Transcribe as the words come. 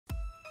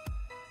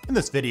In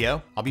this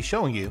video, I'll be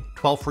showing you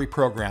 12 free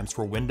programs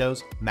for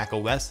Windows,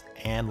 macOS,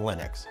 and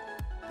Linux.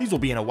 These will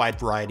be in a wide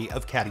variety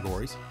of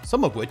categories,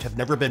 some of which have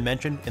never been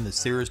mentioned in this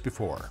series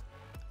before.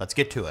 Let's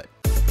get to it.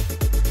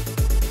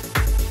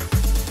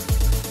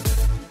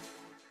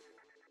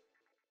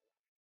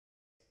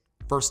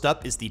 First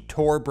up is the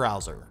Tor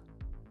Browser.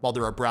 While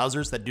there are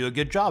browsers that do a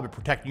good job of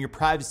protecting your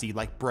privacy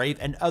like Brave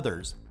and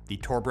others, the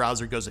Tor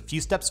Browser goes a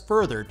few steps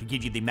further to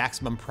give you the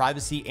maximum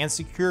privacy and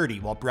security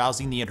while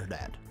browsing the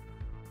internet.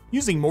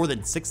 Using more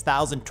than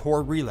 6,000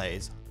 Tor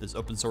relays, this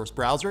open source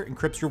browser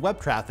encrypts your web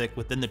traffic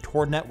within the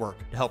Tor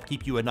network to help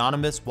keep you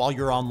anonymous while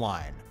you're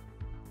online.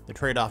 The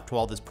trade-off to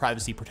all this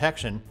privacy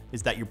protection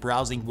is that your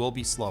browsing will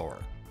be slower.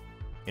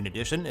 In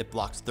addition, it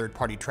blocks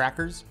third-party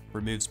trackers,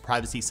 removes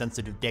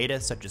privacy-sensitive data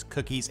such as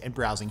cookies and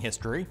browsing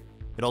history.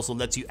 It also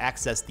lets you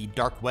access the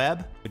dark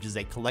web, which is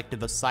a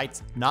collective of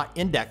sites not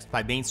indexed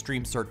by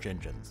mainstream search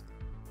engines.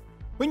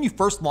 When you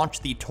first launch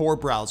the Tor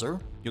browser,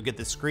 you'll get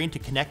this screen to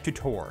connect to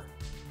Tor.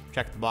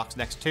 Check the box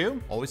next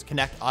to Always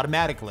Connect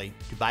Automatically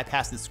to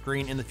bypass this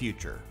screen in the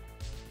future.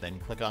 Then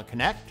click on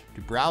Connect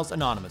to browse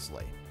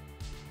anonymously.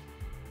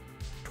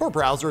 Tor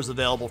Browser is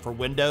available for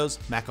Windows,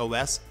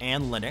 macOS,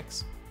 and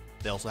Linux.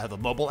 They also have a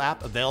mobile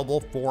app available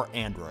for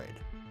Android.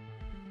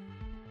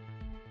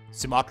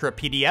 Sumatra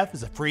PDF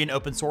is a free and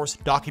open source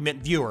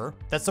document viewer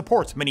that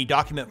supports many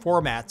document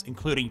formats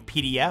including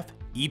PDF,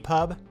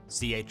 EPUB,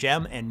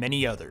 CHM, and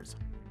many others.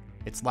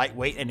 It's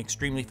lightweight and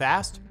extremely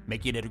fast,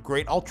 making it a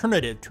great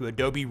alternative to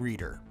Adobe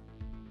Reader.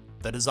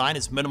 The design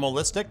is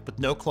minimalistic with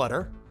no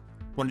clutter.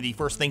 One of the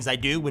first things I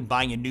do when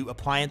buying a new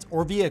appliance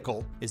or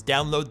vehicle is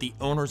download the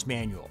owner's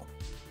manual.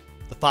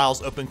 The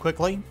files open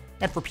quickly,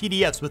 and for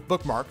PDFs with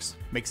bookmarks,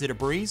 makes it a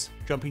breeze,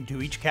 jumping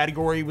to each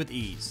category with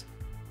ease.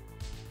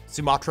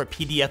 Sumatra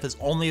PDF is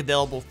only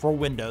available for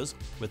Windows,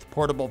 with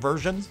portable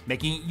versions,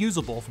 making it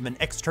usable from an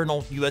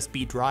external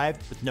USB drive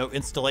with no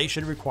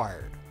installation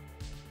required.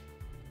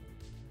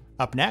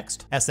 Up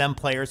next,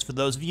 SMPlayer is for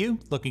those of you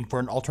looking for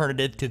an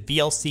alternative to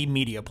VLC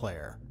Media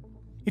Player.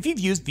 If you've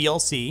used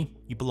VLC,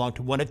 you belong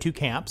to one of two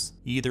camps.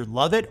 You either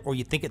love it or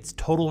you think it's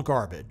total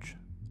garbage.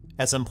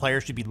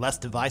 SMPlayer should be less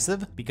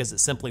divisive because it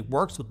simply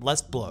works with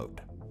less bloat.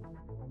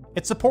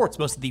 It supports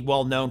most of the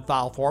well-known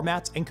file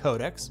formats and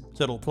codecs,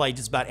 so it'll play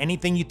just about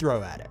anything you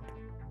throw at it.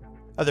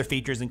 Other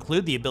features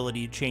include the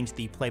ability to change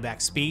the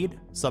playback speed,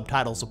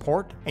 subtitle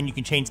support, and you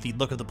can change the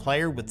look of the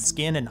player with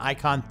skin and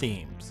icon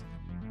themes.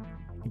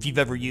 If you've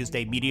ever used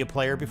a media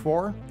player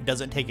before, it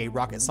doesn't take a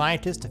rocket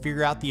scientist to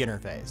figure out the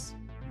interface.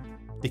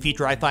 The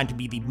feature I find to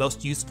be the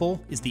most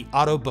useful is the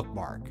auto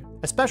bookmark,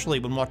 especially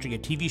when watching a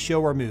TV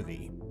show or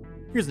movie.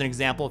 Here's an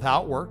example of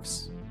how it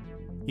works.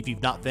 If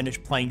you've not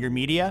finished playing your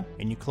media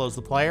and you close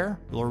the player,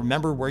 you'll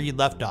remember where you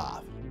left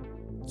off.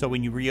 So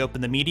when you reopen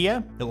the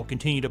media, it will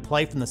continue to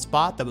play from the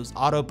spot that was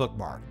auto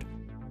bookmarked.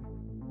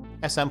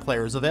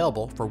 SMPlayer is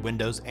available for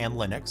Windows and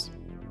Linux.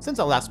 Since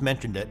I last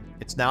mentioned it,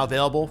 it's now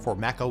available for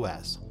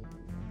macOS.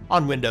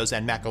 On Windows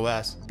and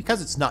macOS,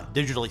 because it's not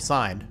digitally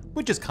signed,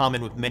 which is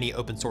common with many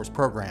open source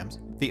programs,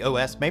 the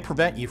OS may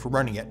prevent you from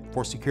running it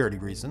for security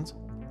reasons.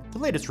 The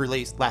latest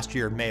release last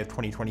year, May of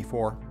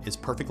 2024, is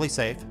perfectly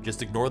safe,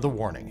 just ignore the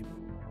warning.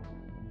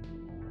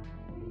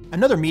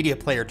 Another media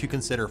player to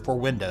consider for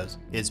Windows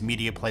is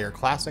Media Player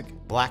Classic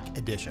Black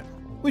Edition,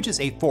 which is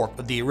a fork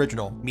of the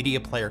original Media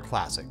Player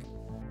Classic.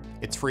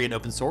 It's free and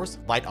open source,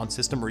 light on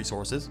system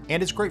resources,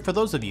 and is great for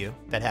those of you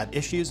that have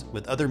issues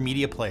with other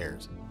media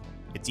players.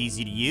 It's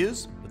easy to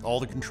use, with all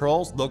the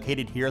controls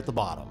located here at the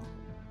bottom.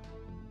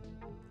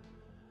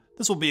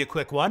 This will be a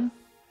quick one.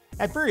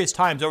 At various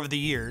times over the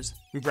years,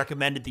 we've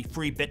recommended the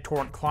free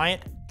BitTorrent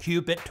client,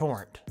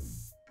 BitTorrent.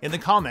 In the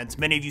comments,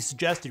 many of you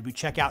suggested we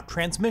check out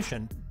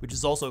Transmission, which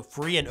is also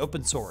free and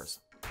open source.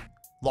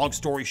 Long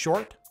story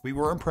short, we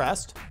were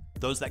impressed.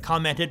 Those that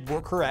commented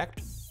were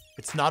correct.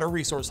 It's not a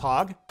resource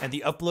hog, and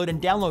the upload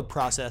and download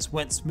process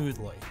went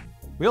smoothly.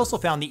 We also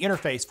found the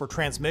interface for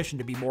Transmission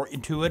to be more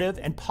intuitive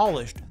and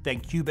polished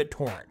than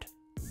BitTorrent.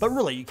 But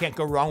really, you can't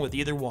go wrong with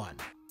either one.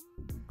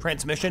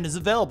 Transmission is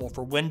available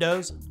for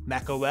Windows,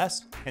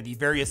 macOS, and the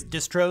various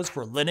distros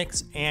for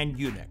Linux and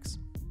Unix.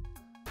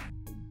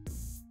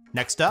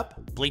 Next up,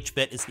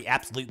 BleachBit is the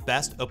absolute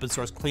best open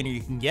source cleaner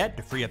you can get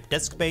to free up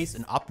disk space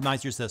and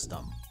optimize your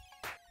system.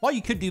 While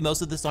you could do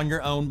most of this on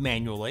your own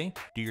manually,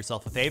 do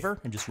yourself a favor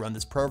and just run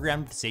this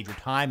program to save your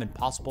time and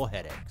possible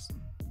headaches.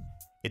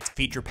 It's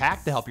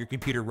feature-packed to help your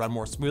computer run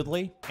more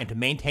smoothly and to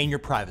maintain your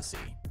privacy.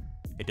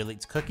 It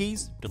deletes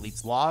cookies,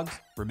 deletes logs,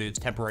 removes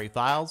temporary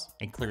files,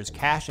 and clears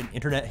cache and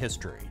internet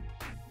history.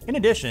 In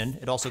addition,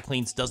 it also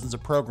cleans dozens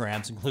of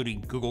programs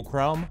including Google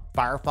Chrome,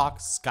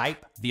 Firefox, Skype,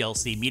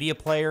 VLC Media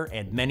Player,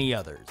 and many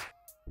others.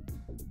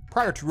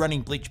 Prior to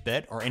running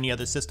BleachBit or any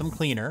other system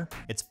cleaner,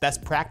 it's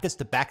best practice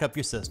to back up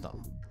your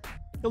system.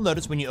 You'll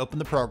notice when you open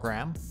the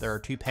program, there are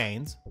two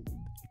panes.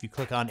 If you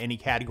click on any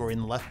category in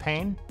the left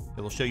pane,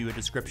 it will show you a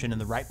description in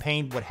the right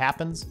pane what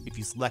happens if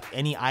you select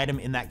any item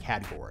in that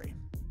category.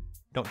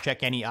 Don't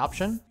check any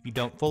option if you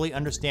don't fully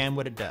understand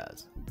what it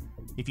does.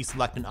 If you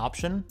select an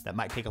option that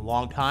might take a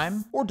long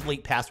time or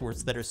delete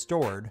passwords that are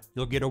stored,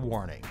 you'll get a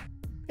warning.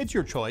 It's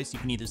your choice. You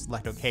can either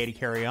select OK to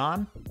carry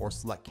on or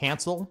select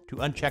Cancel to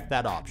uncheck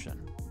that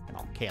option. And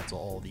I'll cancel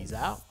all of these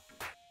out.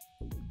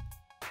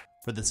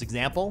 For this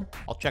example,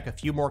 I'll check a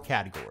few more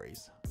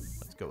categories.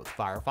 Let's go with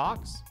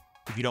Firefox.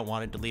 If you don't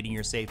want it deleting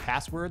your saved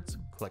passwords,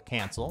 click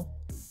Cancel.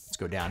 Let's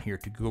go down here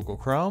to Google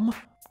Chrome,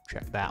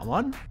 check that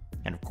one.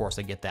 And of course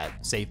I get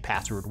that save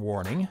password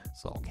warning,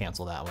 so I'll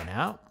cancel that one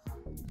out.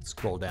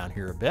 Scroll down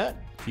here a bit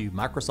to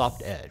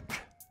Microsoft Edge.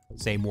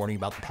 Same warning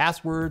about the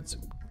passwords,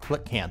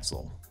 click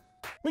Cancel.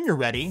 When you're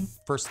ready,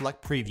 first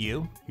select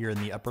Preview here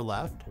in the upper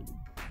left.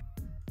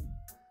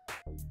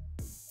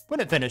 When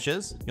it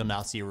finishes, you'll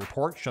now see a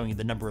report showing you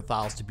the number of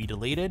files to be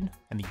deleted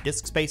and the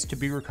disk space to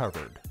be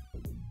recovered.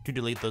 To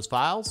delete those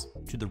files,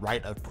 to the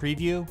right of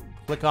Preview,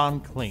 click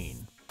on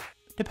Clean.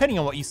 Depending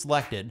on what you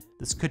selected,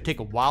 this could take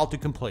a while to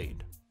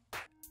complete.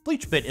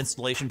 BleachBit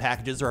installation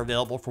packages are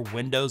available for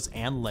Windows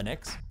and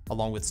Linux,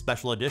 along with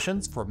special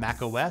editions for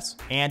macOS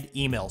and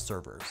email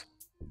servers.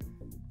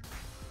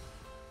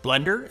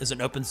 Blender is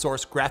an open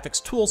source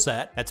graphics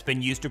toolset that's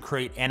been used to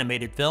create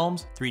animated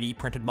films, 3D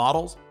printed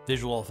models,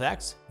 visual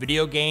effects,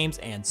 video games,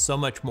 and so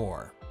much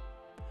more.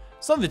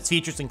 Some of its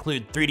features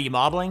include 3D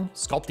modeling,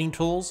 sculpting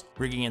tools,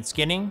 rigging and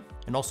skinning,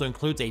 and also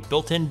includes a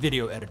built-in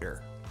video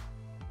editor.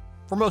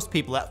 For most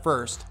people at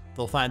first,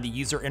 they'll find the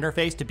user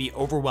interface to be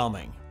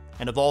overwhelming,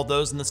 and of all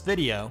those in this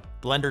video,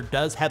 Blender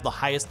does have the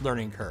highest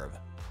learning curve.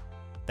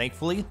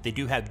 Thankfully, they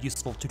do have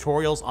useful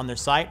tutorials on their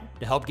site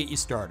to help get you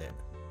started.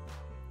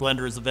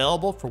 Blender is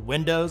available for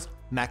Windows,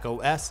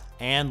 macOS,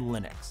 and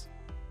Linux.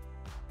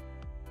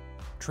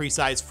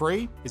 TreeSize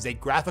Free is a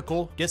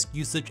graphical disk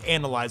usage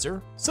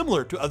analyzer,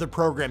 similar to other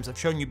programs I've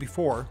shown you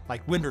before,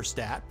 like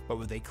WinderStat, but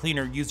with a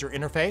cleaner user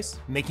interface,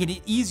 making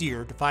it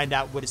easier to find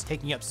out what is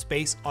taking up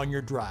space on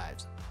your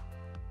drives.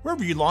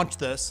 Wherever you launch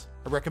this,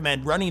 I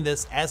recommend running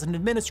this as an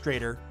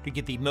administrator to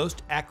get the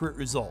most accurate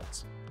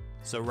results.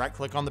 So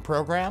right-click on the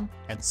program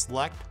and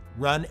select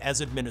Run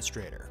as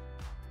Administrator.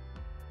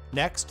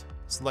 Next,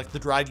 select the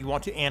drive you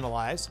want to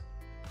analyze.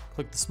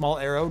 Click the small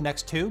arrow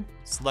next to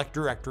Select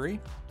Directory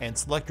and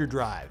select your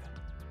drive.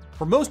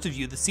 For most of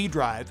you, the C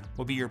drive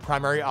will be your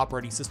primary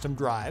operating system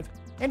drive,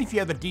 and if you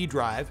have a D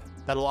drive,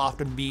 that'll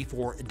often be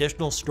for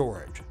additional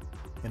storage.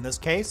 In this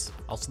case,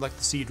 I'll select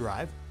the C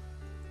drive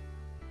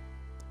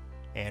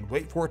and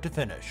wait for it to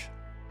finish.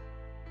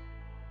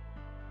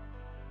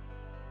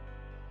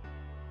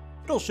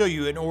 It'll show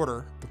you in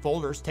order the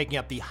folders taking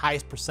up the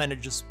highest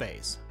percentage of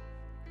space.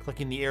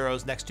 Clicking the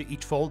arrows next to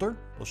each folder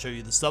will show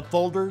you the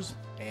subfolders,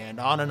 and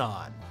on and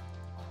on.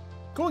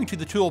 Going to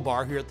the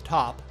toolbar here at the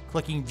top,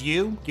 clicking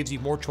View gives you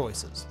more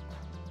choices.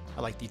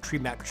 I like the tree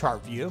map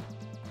chart view.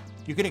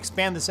 You can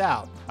expand this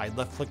out by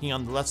left-clicking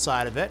on the left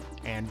side of it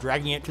and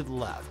dragging it to the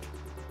left.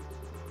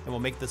 And we'll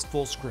make this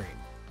full screen.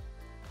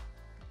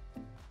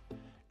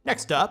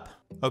 Next up,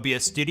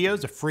 OBS Studio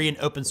is a free and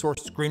open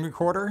source screen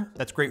recorder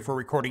that's great for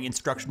recording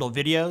instructional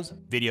videos,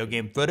 video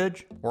game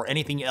footage, or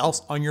anything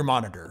else on your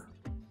monitor.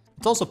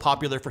 It's also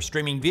popular for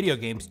streaming video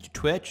games to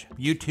Twitch,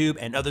 YouTube,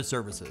 and other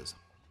services.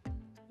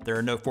 There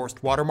are no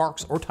forced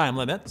watermarks or time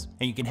limits,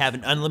 and you can have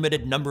an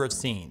unlimited number of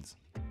scenes.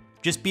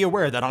 Just be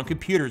aware that on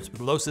computers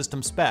with low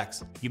system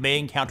specs, you may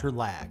encounter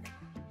lag.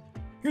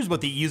 Here's what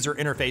the user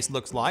interface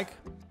looks like.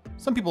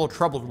 Some people are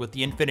troubled with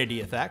the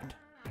infinity effect.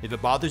 If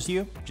it bothers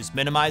you, just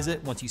minimize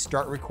it once you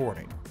start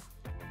recording.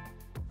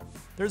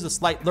 There's a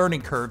slight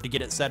learning curve to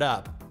get it set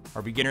up.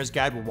 Our beginner's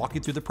guide will walk you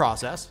through the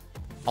process.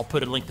 I'll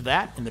put a link to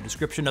that in the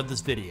description of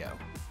this video.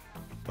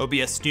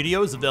 OBS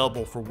Studio is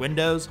available for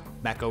Windows,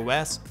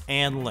 macOS,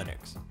 and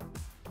Linux.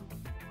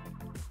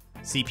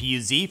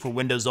 CPU-Z for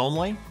Windows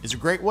only is a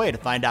great way to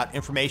find out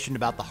information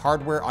about the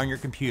hardware on your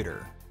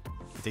computer.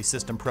 It's a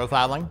system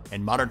profiling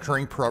and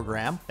monitoring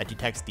program that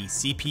detects the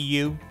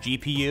CPU,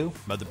 GPU,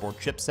 motherboard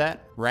chipset,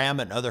 RAM,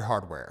 and other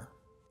hardware.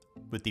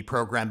 With the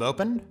program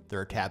opened, there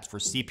are tabs for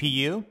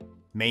CPU,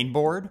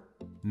 mainboard,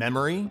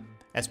 memory,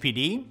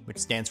 SPD, which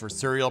stands for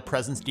Serial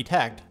Presence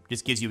Detect,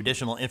 just gives you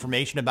additional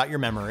information about your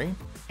memory,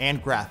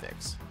 and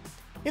graphics.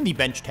 In the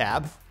Bench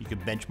tab, you can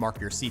benchmark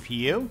your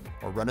CPU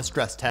or run a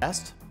stress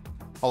test.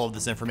 All of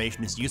this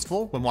information is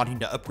useful when wanting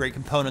to upgrade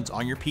components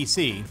on your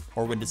PC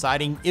or when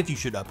deciding if you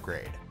should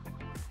upgrade.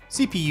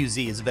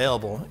 CPU-Z is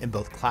available in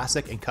both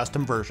classic and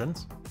custom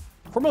versions.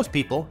 For most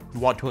people, you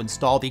want to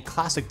install the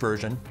classic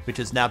version, which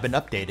has now been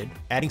updated,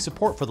 adding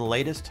support for the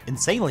latest,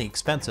 insanely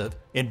expensive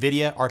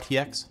NVIDIA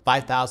RTX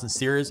 5000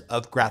 series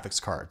of graphics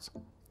cards.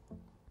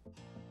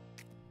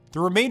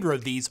 The remainder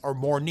of these are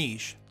more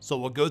niche, so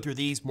we'll go through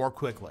these more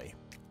quickly.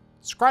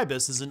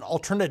 Scribus is an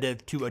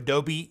alternative to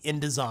Adobe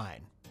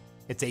InDesign.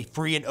 It's a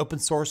free and open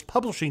source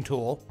publishing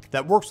tool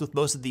that works with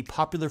most of the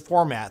popular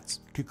formats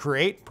to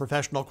create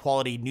professional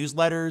quality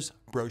newsletters,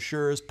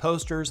 brochures,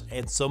 posters,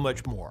 and so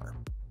much more.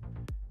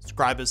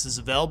 Scribus is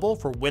available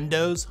for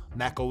Windows,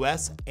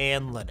 macOS,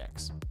 and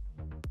Linux.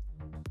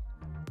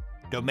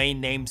 Domain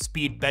name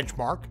speed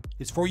benchmark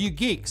is for you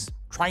geeks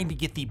trying to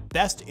get the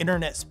best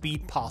internet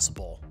speed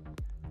possible.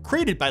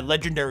 Created by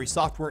legendary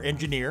software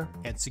engineer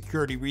and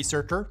security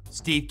researcher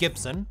Steve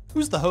Gibson,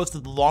 who's the host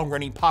of the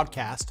long-running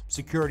podcast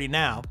Security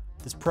Now,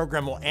 this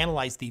program will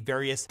analyze the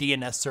various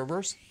DNS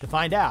servers to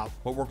find out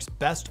what works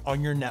best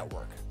on your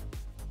network.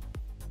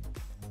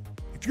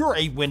 If you're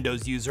a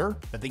Windows user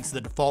that thinks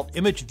the default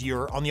image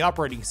viewer on the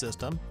operating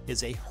system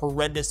is a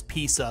horrendous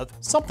piece of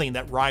something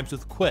that rhymes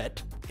with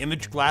quit,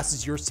 ImageGlass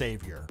is your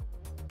savior.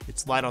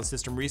 It's light on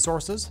system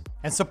resources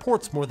and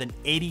supports more than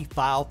 80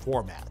 file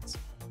formats.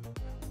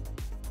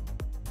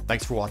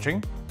 Thanks for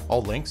watching.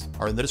 All links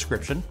are in the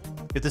description.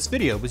 If this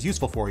video was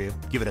useful for you,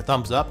 give it a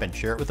thumbs up and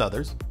share it with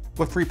others.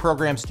 What free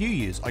programs do you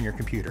use on your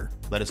computer?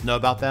 Let us know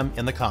about them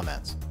in the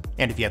comments.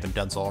 And if you haven't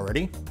done so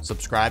already,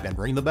 subscribe and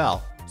ring the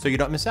bell so you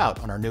don't miss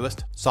out on our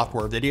newest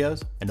software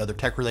videos and other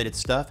tech-related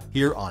stuff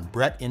here on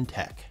Brett in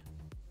Tech.